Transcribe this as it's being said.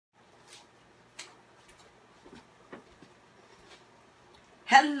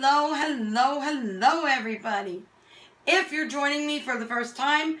Hello, hello, hello everybody. If you're joining me for the first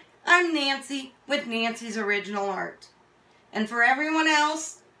time, I'm Nancy with Nancy's Original Art. And for everyone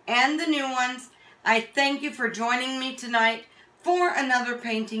else and the new ones, I thank you for joining me tonight for another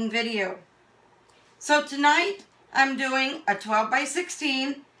painting video. So tonight I'm doing a 12 by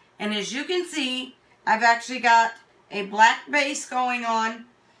 16, and as you can see, I've actually got a black base going on.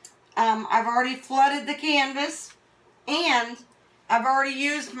 I've already flooded the canvas, and I've already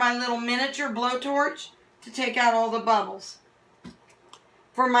used my little miniature blowtorch to take out all the bubbles.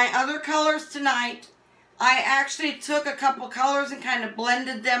 For my other colors tonight, I actually took a couple colors and kind of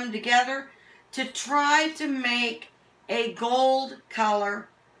blended them together to try to make a gold color,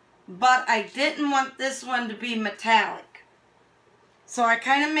 but I didn't want this one to be metallic. So I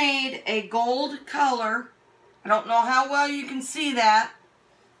kind of made a gold color. I don't know how well you can see that.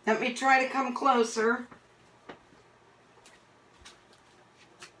 Let me try to come closer.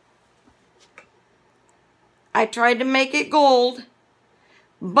 I tried to make it gold,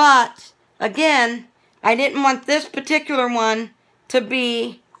 but again, I didn't want this particular one to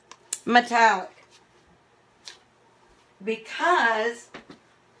be metallic, because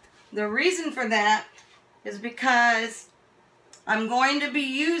the reason for that is because I'm going to be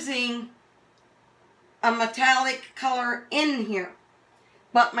using a metallic color in here.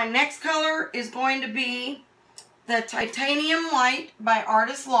 But my next color is going to be the Titanium White by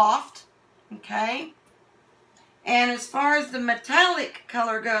Artist Loft, okay? And as far as the metallic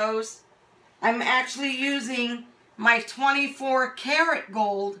color goes, I'm actually using my 24 karat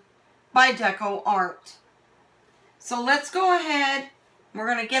gold by Deco Art. So let's go ahead. We're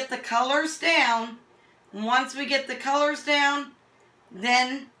going to get the colors down. Once we get the colors down,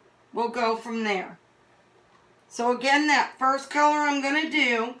 then we'll go from there. So again, that first color I'm going to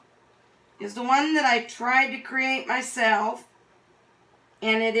do is the one that I tried to create myself.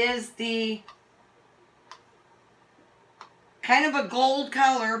 And it is the kind of a gold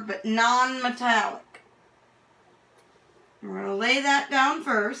color, but non-metallic. We're going to lay that down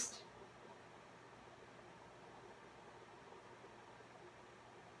first.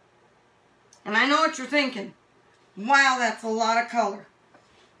 And I know what you're thinking. Wow, that's a lot of color.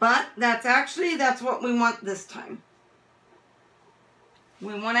 But that's what we want this time.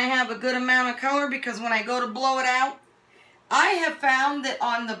 We want to have a good amount of color, because when I go to blow it out, I have found that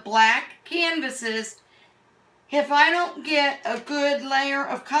on the black canvases, if I don't get a good layer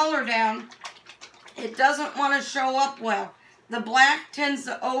of color down, it doesn't want to show up well. The black tends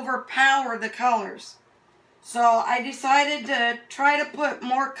to overpower the colors. So I decided to try to put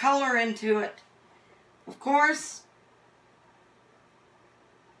more color into it. Of course,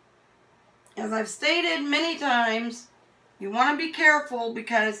 as I've stated many times, you want to be careful,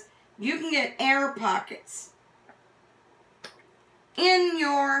 because you can get air pockets in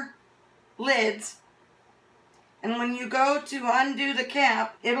your lids. And when you go to undo the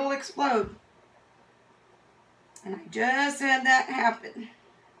cap, it'll explode. And I just had that happen.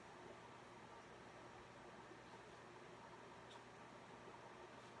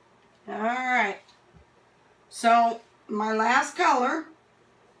 Alright. So, my last color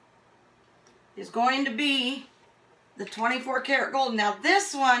is going to be the 24 karat gold. Now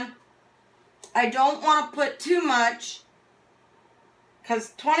this one, I don't want to put too much,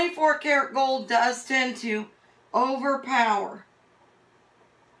 because 24 karat gold does tend to overpower.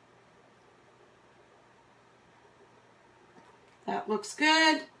 That looks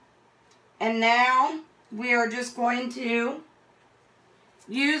good. And now we are just going to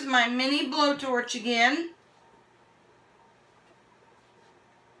use my mini blowtorch again.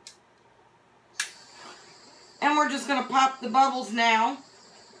 And we're just going to pop the bubbles now.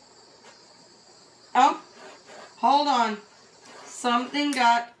 Oh, hold on. Something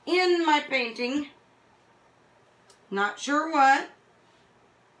got in my painting. Not sure what.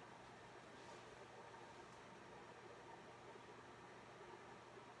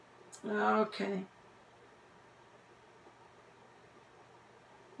 Okay.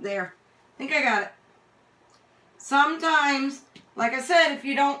 There. I think I got it. Sometimes, like I said, if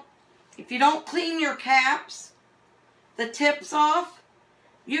you don't clean your caps, the tips off,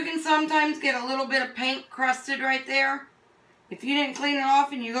 you can sometimes get a little bit of paint crusted right there. If you didn't clean it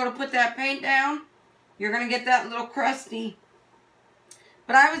off and you go to put that paint down, you're going to get that little crusty.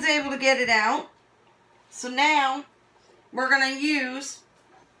 But I was able to get it out. So now we're going to use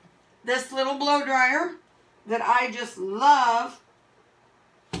this little blow dryer that I just love,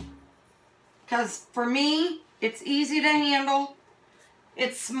 because for me, it's easy to handle.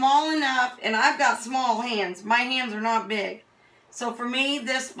 It's small enough, and I've got small hands. My hands are not big. So for me,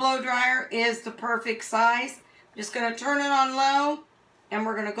 this blow dryer is the perfect size. Just going to turn it on low And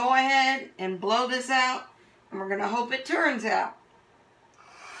we're going to go ahead and blow this out. And we're going to hope it turns out.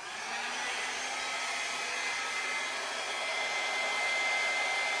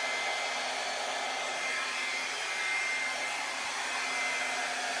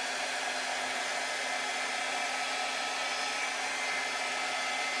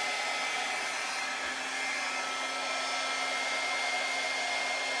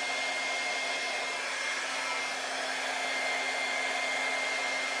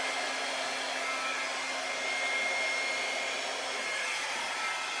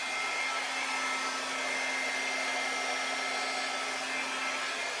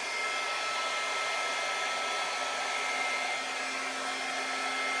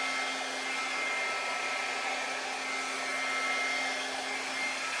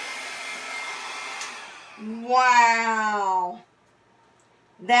 Wow,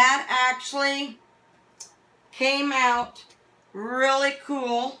 that actually came out really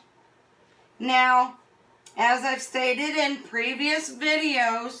cool. Now, as I've stated in previous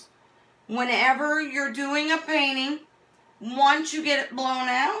videos, whenever you're doing a painting, once you get it blown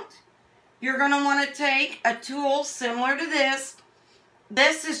out, you're going to want to take a tool similar to this.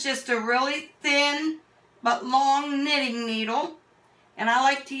 This is just a really thin but long knitting needle, and I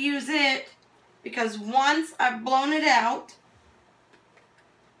like to use it because once I've blown it out,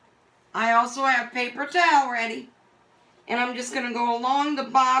 I also have paper towel ready. And I'm just going to go along the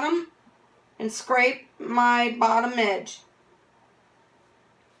bottom and scrape my bottom edge.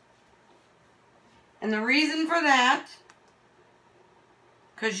 And the reason for that,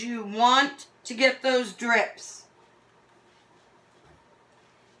 because you want to get those drips.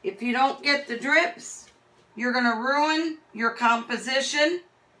 If you don't get the drips, you're going to ruin your composition,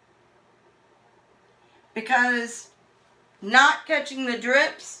 because not catching the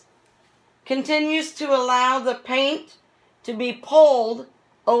drips continues to allow the paint to be pulled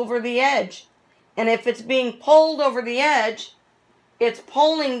over the edge. And if it's being pulled over the edge, it's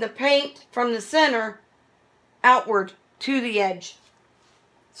pulling the paint from the center outward to the edge.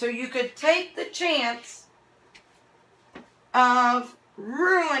 So you could take the chance of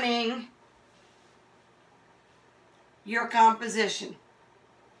ruining your composition.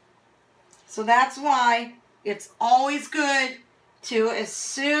 So that's why it's always good to, as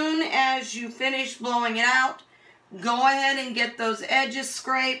soon as you finish blowing it out, go ahead and get those edges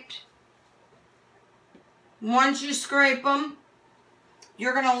scraped. Once you scrape them,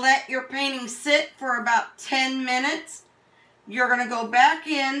 you're going to let your painting sit for about 10 minutes. You're going to go back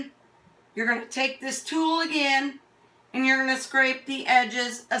in, you're going to take this tool again, and you're going to scrape the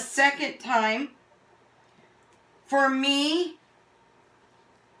edges a second time. For me,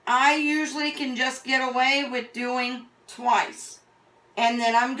 I usually can just get away with doing twice, and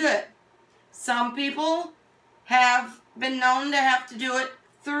then I'm good. Some people have been known to have to do it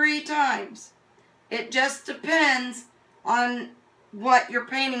 3 times. It just depends on what your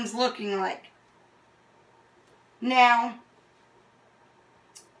painting's looking like. Now,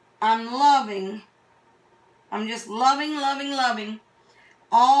 I'm just loving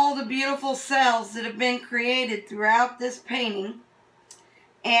all the beautiful cells that have been created throughout this painting.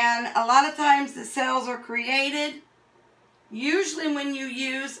 And a lot of times the cells are created, usually when you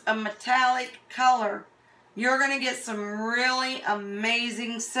use a metallic color, you're going to get some really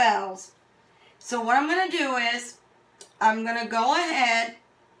amazing cells. So what I'm going to do is, I'm going to go ahead,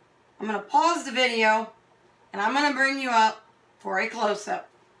 I'm going to pause the video, and I'm going to bring you up for a close-up.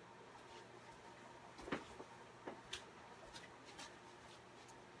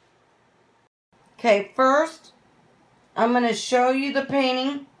 Okay, first, I'm going to show you the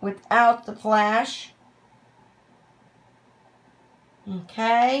painting without the flash.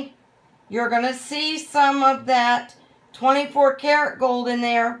 Okay, you're going to see some of that 24 karat gold in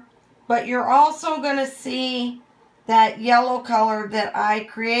there, but you're also going to see that yellow color that I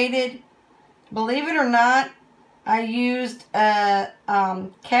created. Believe it or not, I used a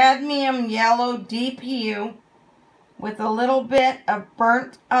cadmium yellow DPU with a little bit of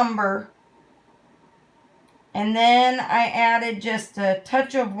burnt umber. And then I added just a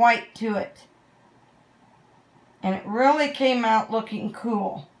touch of white to it. And it really came out looking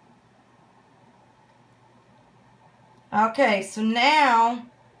cool. Okay, so now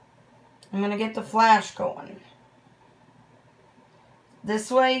I'm going to get the flash going. This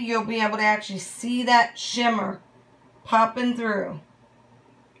way you'll be able to actually see that shimmer popping through.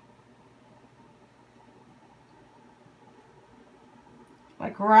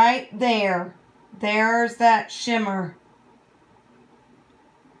 Like right there. There's that shimmer.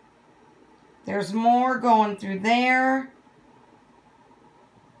 There's more going through there.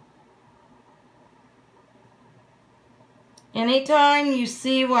 Anytime you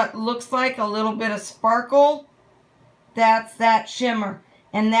see what looks like a little bit of sparkle, that's that shimmer.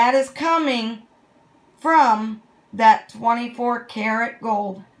 And that is coming from that 24 karat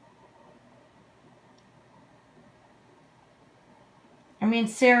gold. I mean,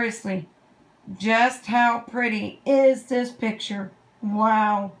 seriously, just how pretty is this picture?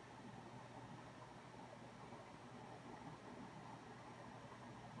 Wow.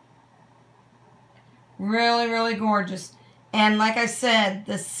 Really, really gorgeous. And like I said,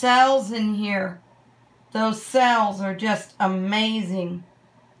 the cells in here, those cells are just amazing.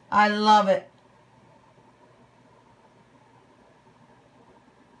 I love it.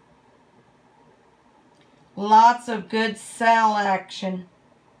 Lots of good cell action.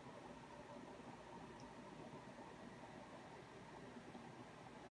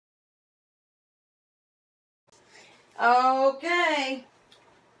 Okay.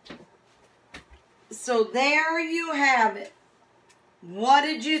 So there you have it. What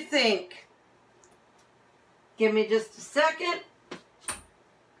did you think? Give me just a second.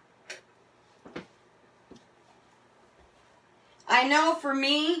 I know for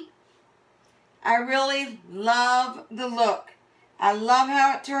me, I really love the look. I love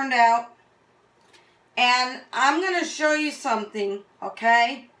how it turned out. And I'm going to show you something,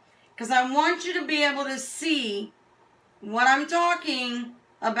 okay? Because I want you to be able to see what I'm talking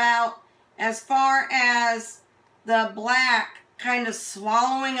about as far as the black kind of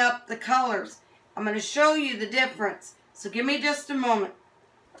swallowing up the colors. I'm going to show you the difference. So give me just a moment.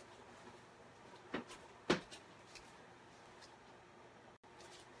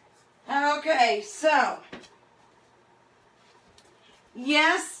 Okay, so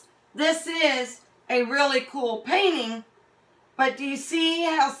yes, this is a really cool painting, but do you see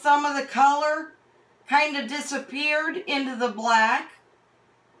how some of the color kind of disappeared into the black?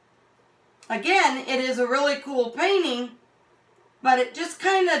 Again, it is a really cool painting, but it just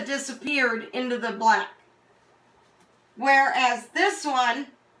kind of disappeared into the black. Whereas this one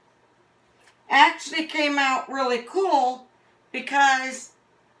actually came out really cool because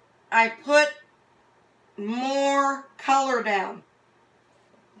I put more color down.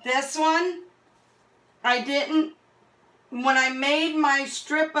 This one, I didn't, when I made my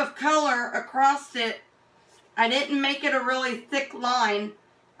strip of color across it, I didn't make it a really thick line.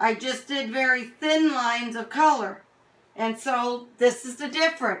 I just did very thin lines of color. And so this is the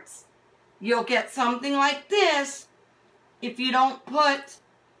difference. You'll get something like this if you don't put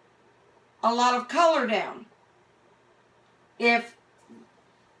a lot of color down. If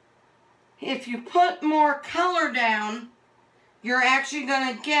you put more color down, you're actually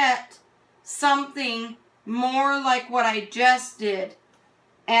going to get something more like what I just did.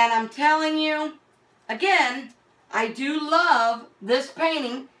 And I'm telling you, again, I do love this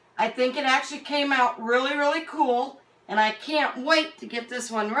painting. I think it actually came out really, really cool. And I can't wait to get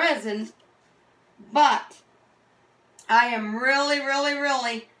this one resined. But I am really, really,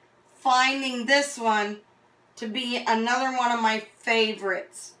 really finding this one to be another one of my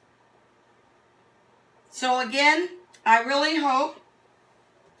favorites. So again, I really hope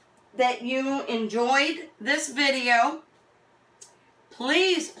that you enjoyed this video.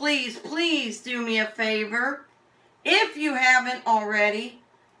 Please, please, please do me a favor. If you haven't already,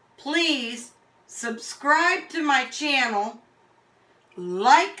 please subscribe to my channel,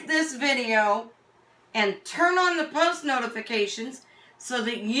 like this video, and turn on the post notifications so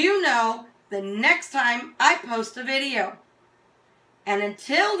that you know the next time I post a video. And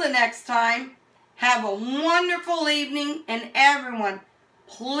until the next time, have a wonderful evening, and everyone,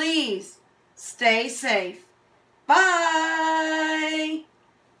 please stay safe. Bye!